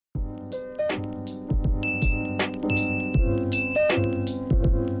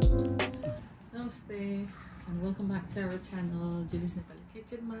and welcome back to our channel, Julie's Nepali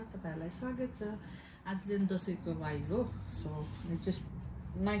Kitchen ma तपाईहरुलाई स्वागत छ। आज चाहिँ दशैंको वाइब हो, सो just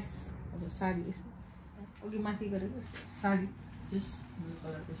nice अब साडी अघि माथि गरेको साडी जस्ट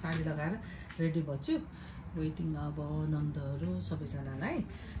कलरको साडी लगाएर रेडी भछु। वेटिङ अब नन्दहरु सबैजनालाई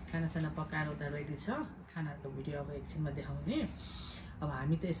खानासाना पकाएर उता रेडी छ। खानाको भिडियो अब एकछिनमा देखाउने। अब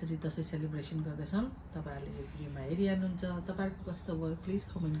हामी त यसरी दशैं सेलिब्रेसन गर्दैछौं। तपाईहरुले यो भिडियोमा हेरिहाल्नुहुन्छ। तपाईहरुको कस्तो भयो प्लिज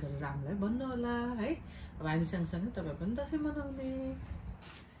कमेन्ट गरेर हामीलाई भन्नु होला है। अब हामी सँगसँगै तपाईहरु पनि दशैं मनाउने।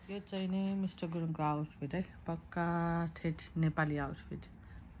 यो चाहिँ नि मिस्टर गुरुङको आउटफिट है, पक्का ठेट नेपाली आउटफिट।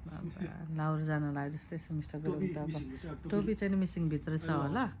 लाउर जान लाग्यो जस्तै छ मिस्टर गुरुङ त। टोपी चाहिँ मिसिङ भित्र छ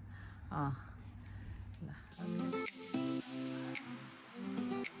होला।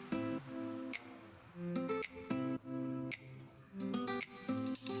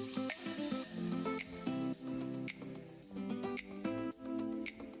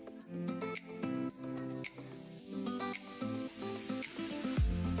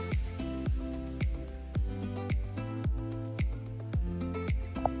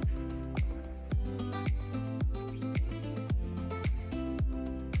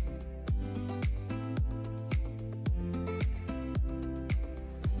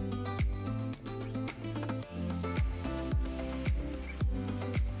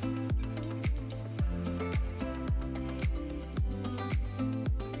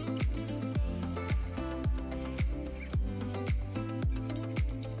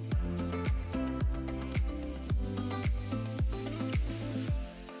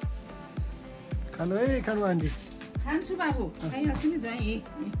 खानु आन्टी खान्छु बाबु खाइहाल्छु नि जाई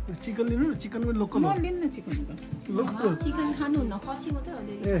चिकन लिनु चिकन पनि लोकल म लिन्न चिकन लोकल चिकन खानु न खसी मात्रै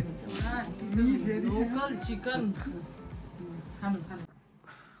अलि लोकल चिकन खानु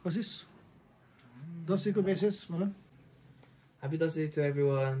कसिस दशैंको मेसेज भन। Happy Dashain to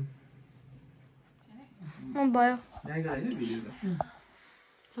everyone. भयो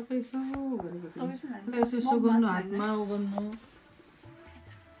सबै यसो गर्नु हातमा गर्नु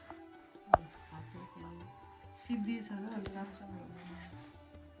सिद्धि छ र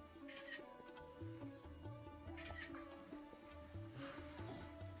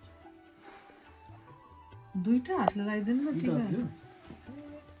दुईटा हातले लगाइदिनु न ठीक है।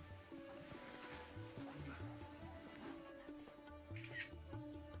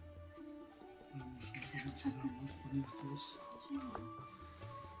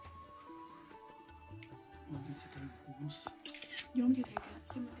 You want me to take it?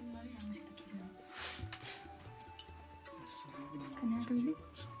 Can I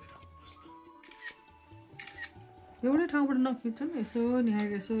एउटै ठाउँबाट नखिच्छ नि, यसो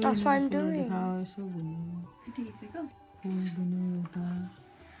निहारेर यसो देखाऊ, यसो घुम्नु फुल दिनु एउटा।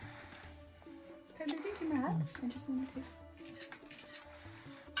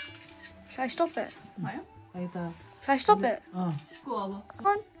 Should I stop it? है त Should I stop it? को अब Come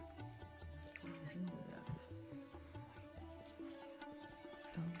on.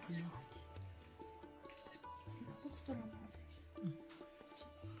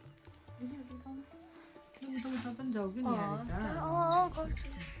 उता पनि जाऊ कि निहारेर Oh, God.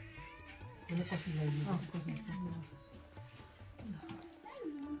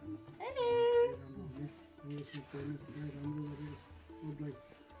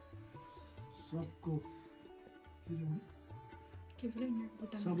 सबको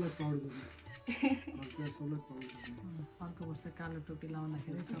सबलाई प्राउड गर्नु सबलाई प्राउड गर्नु। अर्को वर्ष कालो टोपी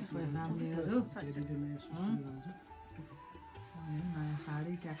लाउँदाखेरि सबै फ्यामिलीहरू नयाँ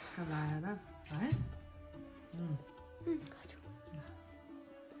साडी ट्याक्क लगाएर है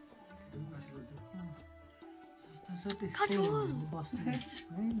बस्ने है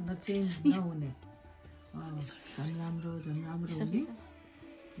नचेन्ज नहुने झन् राम्रो हुने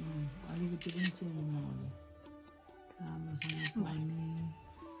अलिकति पनि चेन्ज नहुने राम्रोसँग पढ्ने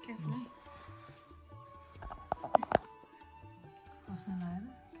कसमा लगाएर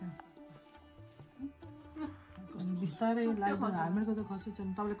बिस्तारै लगाइदिनु। हामीहरूको त खसी छ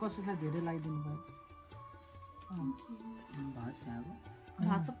नि, तपाईँले कसैलाई धेरै लगाइदिनु भयो।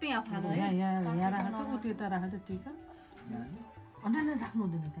 यहाँ राखेको त्यता राखेर ठिक अन्त राख्नु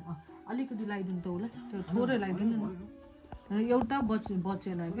हुँदैन त्यहाँ अलिकति लगाइदिनु त उसलाई, त्यो थोरै लगाइदिनु न, एउटा बचेन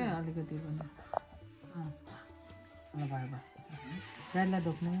क्या अलिकति पनि। ल भयो भयो, ड्याडीलाई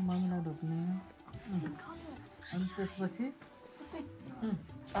ढोक्ने मम्मीलाई ढोक्ने। अनि त्यसपछि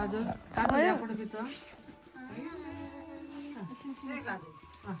हजुर काट्नु यहाँबाट खिच्छ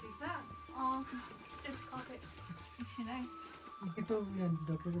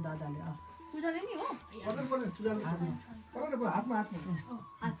ढोकेको दादाले पूजाले नि हो हातमा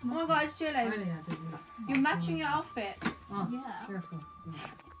Oh my god, I just realized you're matching your outfit. Yeah.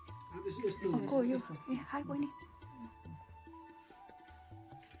 को यो ए हाई बहिनी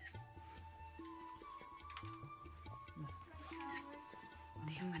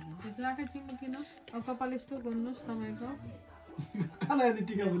त्यसो राखेर चिन्नु किन अब कपाल यस्तो गर्नुहोस् तपाईँको खाना हेर्ने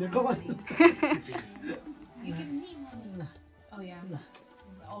टिका भने कपाल Oh yeah.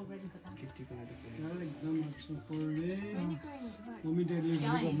 All ready for that. एकदम अच्छा पर्ने मम्मी ड्याडीले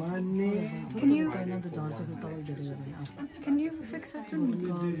भनेको मान्ने Can you fix it to me?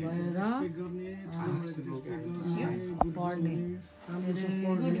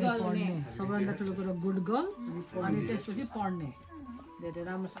 सबैभन्दा ठुलो कुरो गुड गर्ल अनि त्यसपछि पढ्ने धेरै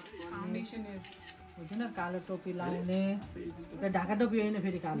राम्रोसँग फाउन्डेसन हुँदैन कालो टोपी लाउने ढाका टोपी होइन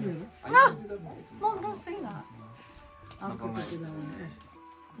फेरि कालो Mom, don't say that. अर्को टोपी लाउने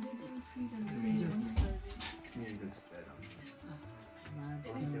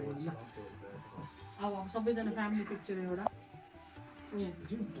अब सबैजना फ्यामिली पिक्चर एउटा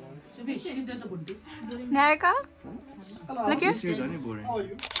सुबी किन्नु त भुन्टी Nayaka? Look here.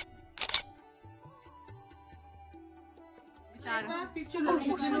 Picture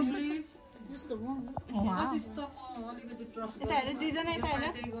please जस्तो म यस्तो अलिकति ट्रस्ट यता हेर्नु दुईजना यता हेर्नु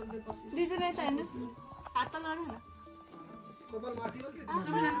दुईजना यता हेर्नु हात त लड्नु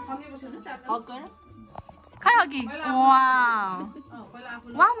न सँगै बस्नु न चार हक गर Kai Huggy. Wow.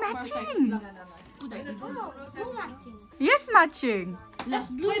 Wow, matching. Yes, matching. Let's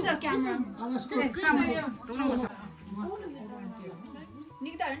blow the camera.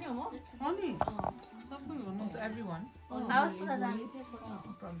 निक्दा हेर्ने हो म अनि सबै भन्नुहोस् एभ्रीवन आवाज पो दादा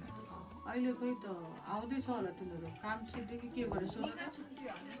अहिले खोइ त आउँदैछ होला तिनीहरू काम सिद्धि कि के गरेर सोध्नु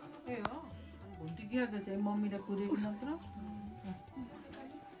ए हो भुन्टी के गर्दै चाहिँ मम्मीलाई कुरेको मात्र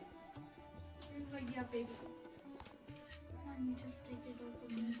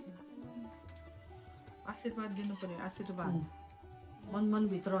आशीर्वाद दिनु पर्यो आशीर्वाद मन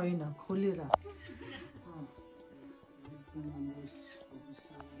भित्र होइन खोलेर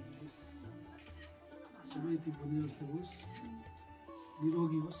सबै ती भोलि जस्तो होस्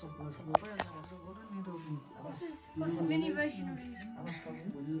निरोगी होस् Mini version of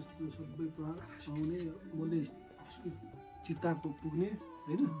भोलि जस्तो सबै प्राण पाउने मैले चिताको पुग्ने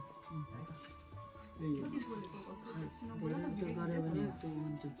होइन त्यही हो गऱ्यो भने त्यो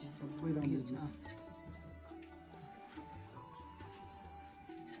हुन्छ सबै राम्रो छ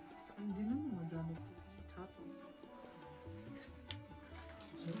दिनु न म जानु छ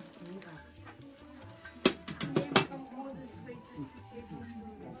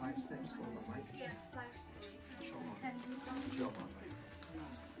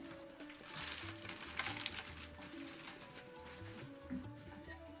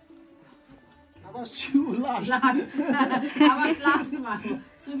आवाज छु लास्ट आवाज लास्टमा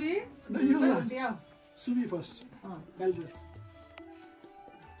सुबी सुबी फर्स्ट बाल्टी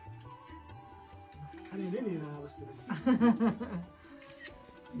खाने रे नि आवाज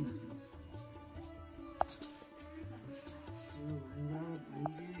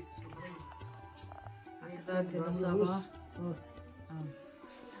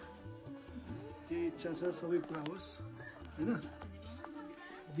जे इच्छा छ सबै पुरा होस् होइन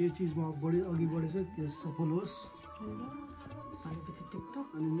जे चिजमा अघि बढेछ त्यो सफल होस्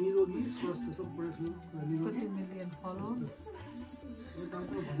अनि निरोगी स्वास्थ्य सबबाट निरोगी मिलियन फलो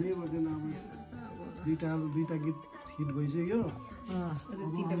भन्नै पर्दैन अब दुईटा गीत हिट भइसक्यो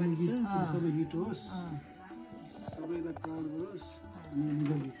गीत सबै हिट होस् सबैलाई प्राउड गरोस् अनि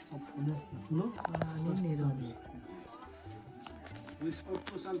निरोगी सबभन्दा ठुलो निरोगी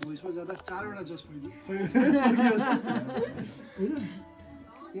अर्को साल भोइसमा जाँदा 4वटा जस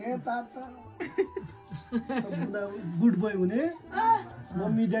होइन गुड बोय हुने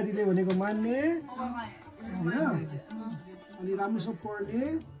मम्मी ड्याडीले भनेको मान्ने होइन अनि राम्रोसँग पढ्ने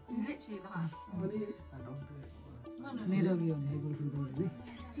अनि निरोगी हुने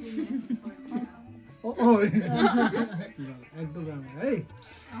एकदम राम्रो है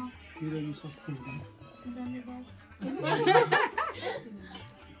निरोगी स्वस्थ हुने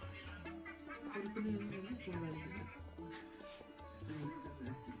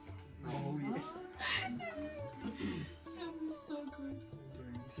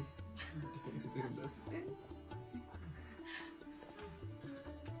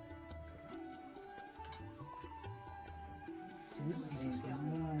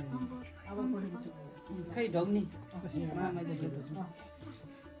खै ढग्ने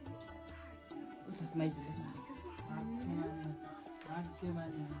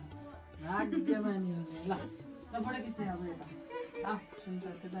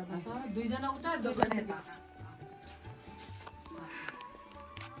दुईजना उता दुईजना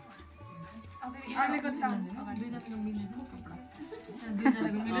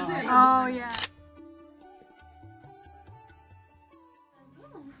Oh yeah.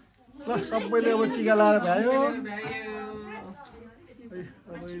 ल सबैले अब टिका लाएर भ्यायो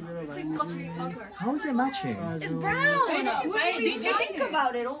How is it matching? It's brown. Did you think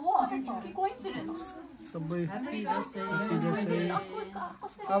about it or what? Coincidence. सबै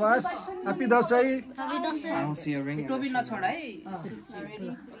आवाज happy Dashain I don't see a ring.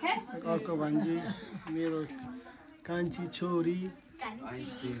 अर्को भान्जी मेरो कान्छी छोरी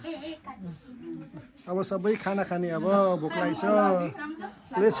अब सबै खाना खाने अब भोक लाग्छ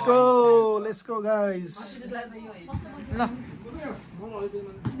लेट्स गो गाइस ल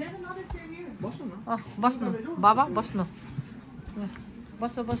बस्नु बाबा बस्नु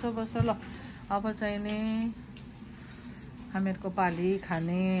बस ल अब चाहिँ नि हामीहरूको पाली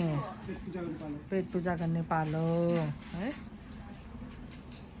खाने पेट पूजा गर्ने पालो है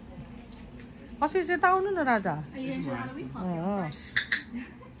कसरी चाहिँ त आउनु न राजा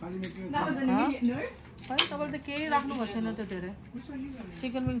तपाईँले त केही राख्नु भएको छैन त धेरै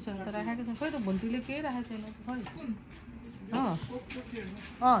चिकन विङ्सहरू त राखेको छैन खोइ त भुन्टीले केही राखेको छैन खोइ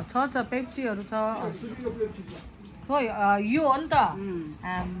छ पेप्सीहरू छ खोइ यो हो नि त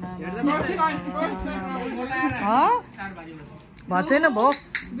भएन भो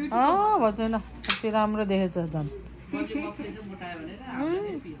भएन कति राम्रो देखेछ झन्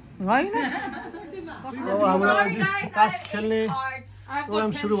होइन हाम्रो तास खेल्ने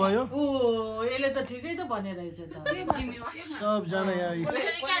प्रोग्राम सुरु भयो ओ यसले त ठिकै त भने रहेछ त सबजना यहाँ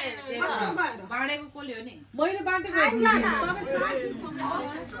मैले बाँडेको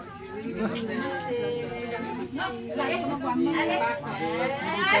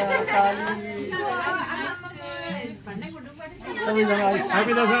सबैजना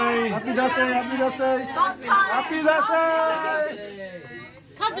ह्याप्पी दशैं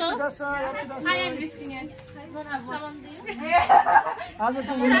आज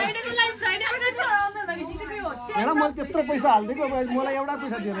हेर मैले त्यत्रो पैसा हालिदिएको मलाई एउटा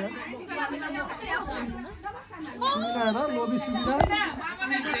पैसा दिएर सुविधा लोभी सुविधा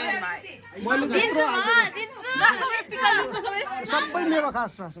मैले त्यत्रो सबै मेरो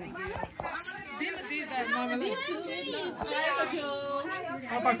खासमा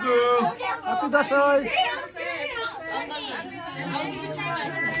ह्याप्पी दशैं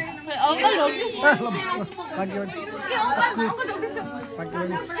Uncle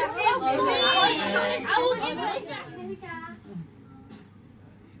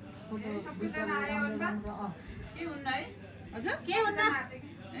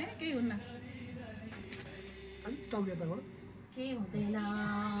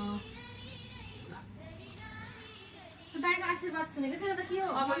दाइको आशीर्वाद सुनेको छैन त के हो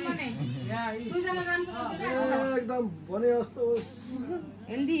एकदम भने जस्तो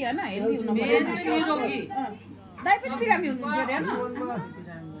हेल्दी हैन हेल्दी हुनु निरोगी दाइ पनि बिरामी हुनुहुन्छ अरे हैन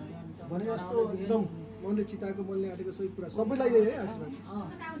भने जस्तो एकदम मनले चिताएको मनले आटेको सबै कुरा सबैलाई यही है आशीर्वाद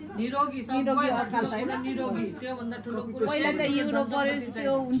निरोगी निरोगी त्यो भन्दा ठुलो कुरा पहिला त युरोप गरे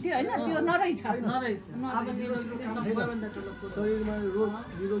त्यो हुन्थ्यो हैन त्यो नरहेछ अब निरोगी सबैभन्दा ठुलो कुरा शरीरमा रोग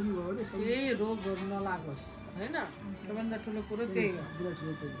निरोगी भयो भने केही रोगहरू नलागोस् हैन सबैभन्दा ठुलो कुरो त्यही हो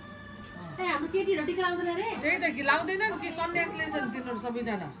हाम्रो केटीहरु टिका लाउँदैन रे त्यही त कि लाउँदैनन् कि सन्यास लिन्छन् तिनीहरू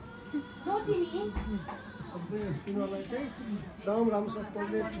सबैजना सबै तिनीहरूलाई चाहिँ एकदम राम्रोसँग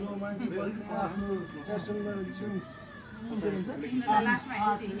पढ्ने ठुलो मान्छे भएको आफ्नो दर्शनमा जुन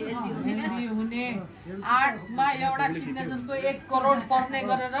हेल्दी हुने आर्टमा एउटा सिग्नेचरको 1 करोड पर्ने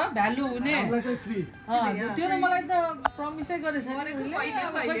गरेर भ्यालु हुने त्यो त मलाई त प्रमिसै गरेछ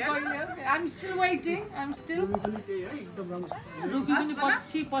आइएम स्टिल वेटिङ रुबी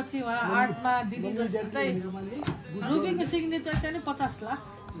पनि पछि आर्टमा दिदी जस्तै रुबीको सिग्नेचर चाहिँ 50 लाख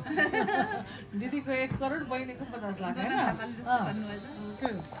दिदीको 1 करोड बहिनीको 50 लाख हैन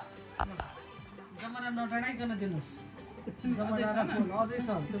जमाना नडराइकन दिनुहोस् अझै छ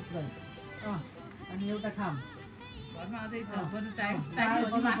त्यो कुरा अनि एउटा खाम घरमा अझै छ बरु चाय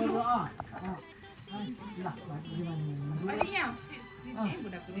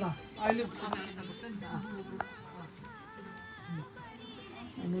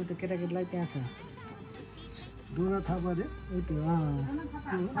अनि उता केटाकेटीलाई त्यहाँ छ डोना थाहा पारे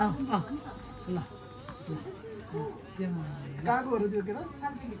ल कहाँकोहरू त्यो केटा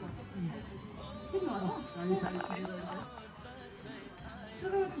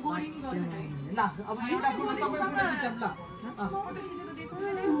ल अब एउटा फोटो सबै फोटो खिचौँ ल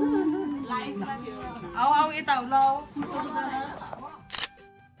आऊ यता आऊ ल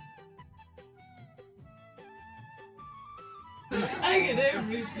I get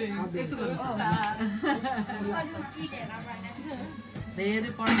everything.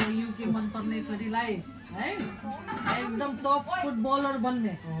 धेरै पढ्ने युके मनपर्ने छोरीलाई है एकदम टप फुटबलर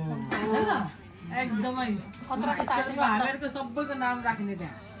बन्ने हैन एकदमै हामीहरूको सबैको नाम राख्ने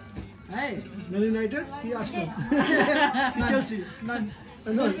त्यहाँ है म्यान युनाइटेड कि आर्सेनल कि चेल्सी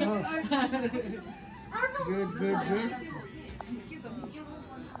गुड गुड गुड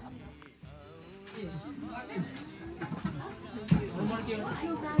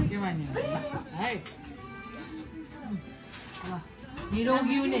के भन्ने है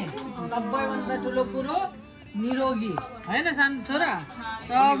निरोगी हुने सबैभन्दा ठुलो कुरो निरोगी हैन सानो छोरा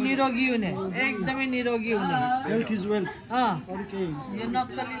सब निरोगी हुने एकदमै निरोगी हुने हेल्थ इज वेल्थ अरु के यो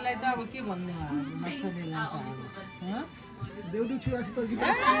नक्कलीलाई त अब के भन्नु नक्कलीलाई त देउडु छु राखी त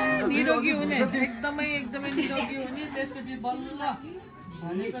निरोगी हुने एकदमै एकदमै निरोगी हुने त्यसपछि बल्ल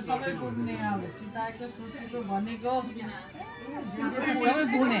भनेको सबै पुग्ने अब चिताएको सोचेको भनेको सबै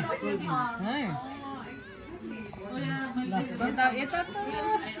पुग्ने है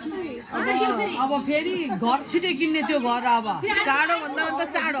अब फेरि घर छिटै किन्ने त्यो घर अब चाँडो भन्दा भन्दा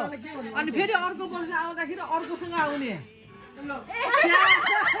चाँडो अनि फेरि अर्को वर्ष आउँदाखेरि अर्कोसँग आउने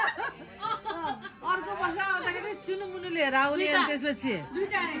अर्को वर्ष आउँदाखेरि चुनुमुनु लिएर आउने अनि त्यसपछि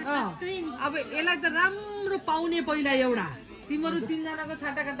अब यसलाई त राम्रो पाउने पहिला एउटा तिमीहरू तीनजनाको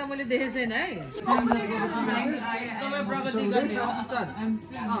छाटाकाटा मैले देखेको छैन है एकदमै प्रगति गर्ने अफिसर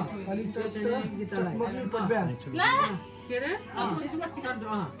के अरे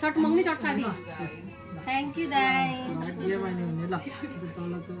चटमङ्नी चटसाली थ्याङ्क यू दाइ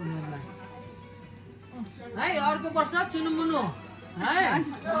है अर्को वर्ष चुनुमुनु है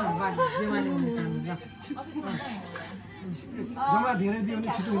जम्मा धेरै दियो भने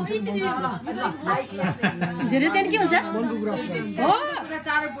छिटो हुन्छ धेरै त्यहाँ के हुन्छ मनको कुरा हो पुरा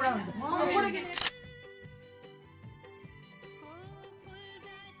चारो पुरा हुन्छ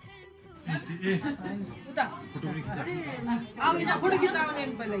उता अब यहाँ फोटो खिच्न आउने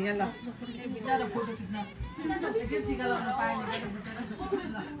पहिला यहाँ ल बिचारा फोटो खिच्न टिका लगाउन पाएन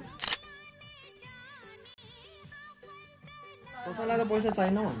कसैलाई त पैसा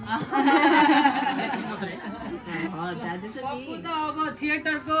छैन अब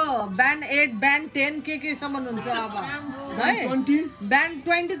थिएटरको ब्यान्ड 8 ब्यान्ड 10 के सम्म हुन्छ अब है ब्यान्ड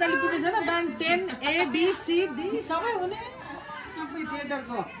 20 त पुगेछ न band 10 A B C D सबै हुने सबै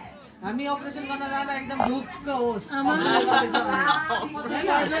थिएटरको हामी अपरेसन गर्न जाँदा एकदम ढुक्क होस्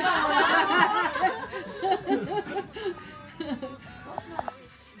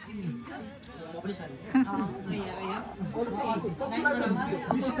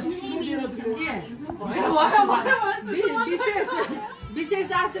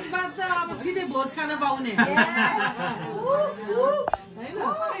विशेष आशीर्वाद त अब छिटै भोज खान पाउने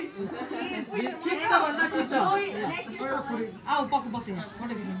छिट्टो भन्दा छिट्टो आऊ पक्क बस्यो यहाँ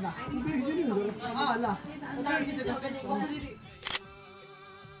फोटो खिच्नु ल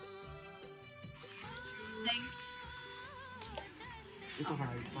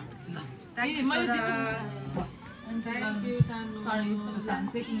Thank you, Thank you, Sanu. Sorry, I'm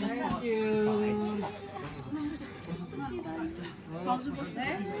taking this spot.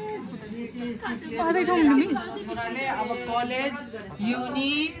 छोराले अब कलेज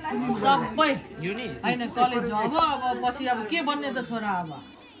युनि सबै हैन कलेज अब पछि अब के बन्ने त छोरा अब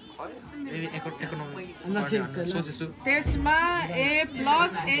त्यसमा A+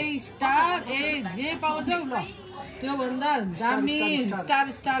 A* A जे पाउँछौ ल त्यो भन्दा दामी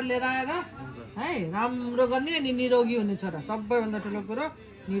स्टार लिएर आएर है राम्रो गर्ने अनि निरोगी हुने छोरा सबैभन्दा ठुलो कुरो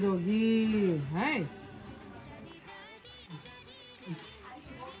निरोगी है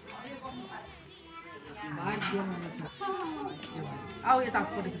आऊ यता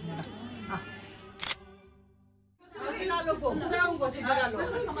फोटो खिच्नु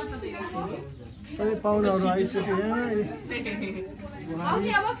सबै पाहुनाहरू आइसक्यो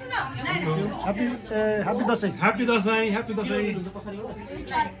happy Dashain happy Dashain happy Dashain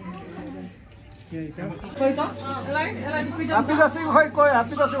happy Dashain खोइ कोही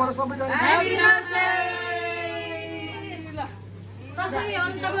ह्यापी दशैं भनेर सबैजना दसैँ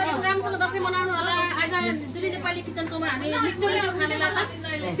तपाईँहरू राम्रोसँग दसैँ मनाउनु होला आज जुन नेपाली किचनकोमा हामी मिठो मिठो खानेलाई छ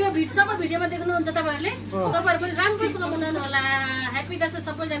त्यो सबै भिडियोमा देख्नुहुन्छ तपाईँहरूले तपाईँहरू पनि राम्रोसँग मनाउनु होला ह्याप्पी दसैँ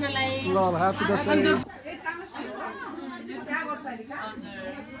सबैजनालाई happy Dashain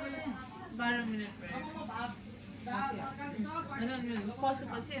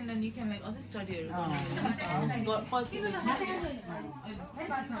पसेपछि and then you can like also study it.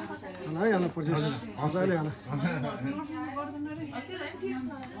 हाल्न पर्छ हजारले हाल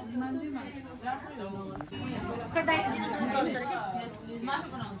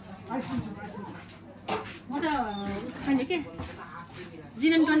म त उसो खाने के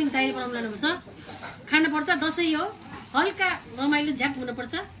जिन एन्ड टनिक डायरी बनाउनु लानुपर्छ खानुपर्छ दसैँ हो हल्का रमाइलो झ्याप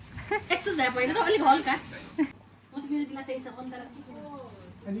हुनुपर्छ यस्तो झ्याप होइन त अलिक हल्का मेरो गिलास यही छ अन्तर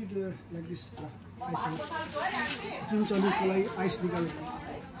I need like this ice. Gin tonic like ice निकाले.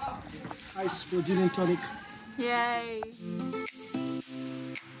 Ice for gin and tonic. Yay.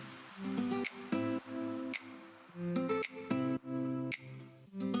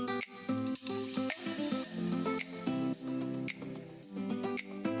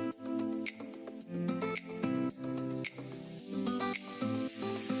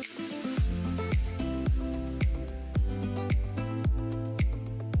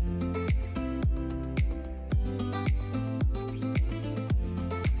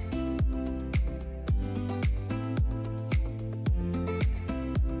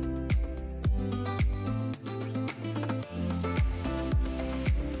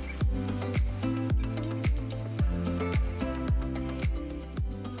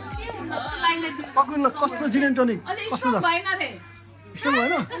 पक्कुन कस्तो जिन एन्ड टनिक कस्तो छ भएन रे स्ट्रङ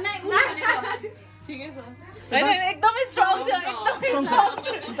भएन ठिकै छ हैन एकदमै स्ट्रङ छ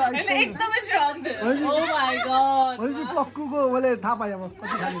एकदमै स्ट्रङ थियो ओ माय गॉड भनेपछि पक्कुको मैले थाहा पाएँ अब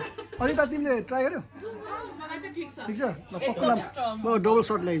कति खाने अनि त तिमीले ट्राई गर्यो मलाई त ठिक छ ठिक छ ल पक्कुलाई म डबल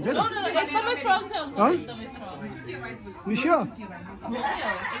सर्ट ल्याइदिन्छु है एकदमै स्ट्रङ थियो एकदमै स्ट्रङ मिस्यो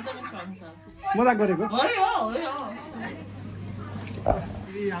एकदमै स्ट्रङ छ मजाक गरेको हो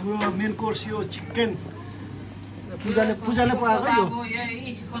हाम्रो मेन कोर्स यो चिकन पूजाले पकाएको यो अब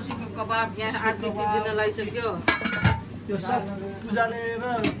यही खसीको कबाब यहाँ आदि सिद्धिन लागिसक्यो यो सब पूजाले र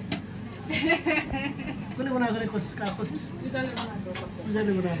कसले बनाएको रे कोसिस पूजाले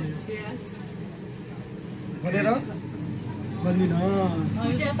बनाएको यो भनेर भन्दिन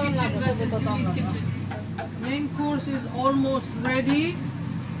main course is almost ready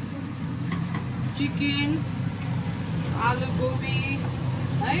chicken आलु गोबी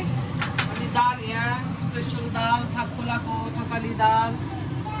है अनि दाल यहाँ स्पेसल दाल खोलाको थकाली दाल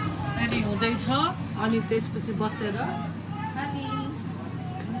रेडी हुँदैछ अनि त्यसपछि बसेर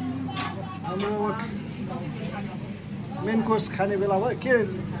हाम्रो मेन कोर्स खाने बेला भयो के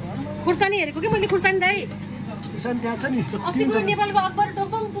खुर्सानी हेरेको कि मैले खुर्सानी दाइ किसान त्यहाँ छ नि अस्तिको नेपालको अकबर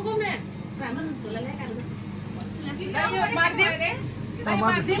टोकम टोकम न हाम्रो झोला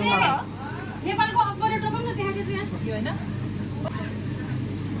नेपालको अकबर टोकम न देखाएको थियो यो हैन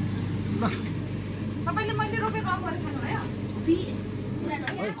तपाईले मैले रोपेको अफर खानु भयो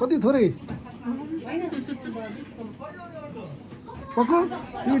कति थोरै पक्कु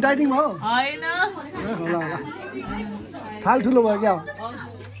तिमी डाइटिङ भयो हैन होला थाल ठुलो भयो क्या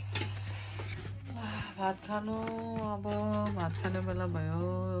भात खानु अब भात खाने बेला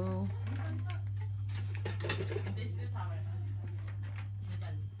भयो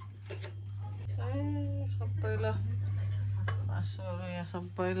सबैलाई मासुहरू यहाँ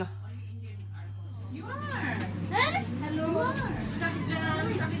सबैलाई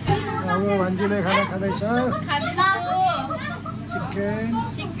हाम्रो भान्जीले खाना खाँदैछ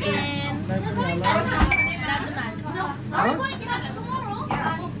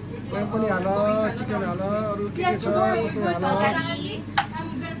चिकन पनि हाल चिकन हाल अरू के छ सबै हाल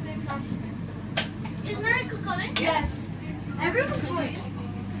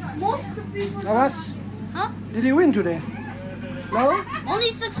Abbas, did you win today? No? Only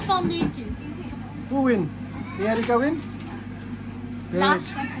 6 pound 80. Who win? Erika win? Last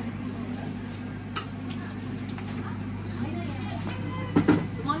second.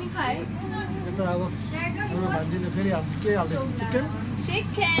 Monica, यता अब हाम्रो भान्जीले फेरि के हाल्दैछ chicken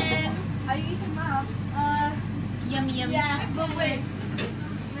chicken. Are you eating, Mom? Yummy, yummy. Yeah, but wait.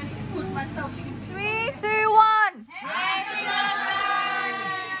 Let me put myself. 3, 2, 1. Happy Dashain!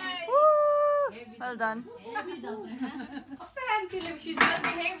 Woo! Well done. she's gonna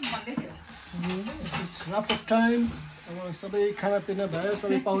behave भन्दै थियो wrap up time अब सबै खानापिना भयो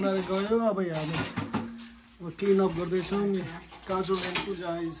सबै पाहुनाहरू गयो अब हामी अब क्लिन अप गर्दैछौँ काजल and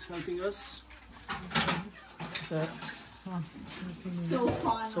Puja is helping us So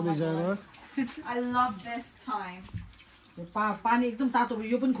fun. सबैजना I love this time. पानी एकदम तातो भयो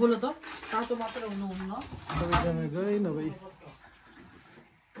यो पनि खोलो त तातो मात्र हुनुहुन्न सबैजना गए नभए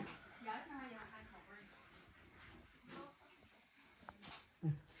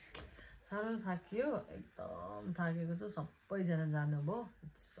साह्रो थाकियो एकदम थाकेको छ सबैजना जानुभयो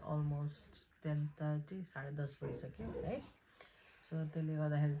इट्स अलमोस्ट 10:30 10:30 भइसक्यो है सो त्यसले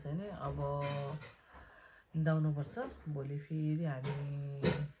गर्दाखेरि चाहिँ नि अब हिँडाउनुपर्छ भोलि फेरि हामी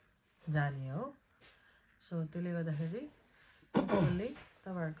जाने हो सो त्यसले गर्दाखेरि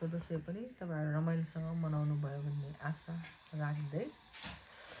तपाईँहरूको दसैँ पनि तपाईँहरू रमाइलोसँग मनाउनु भयो भन्ने आशा राख्दै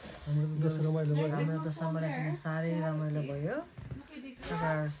हाम्रो दसैँ रमाइलो भयो हाम्रो दसैँमा साह्रै रमाइलो भयो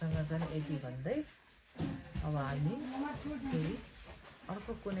तपाईँहरूसँग चाहिँ यति भन्दै अब हामी फेरि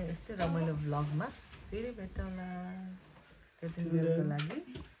अर्को कुनै यस्तै रमाइलो भ्लगमा फेरि भेटौँला त्यतिखेरको लागि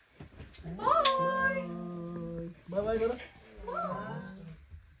बाई बाई गर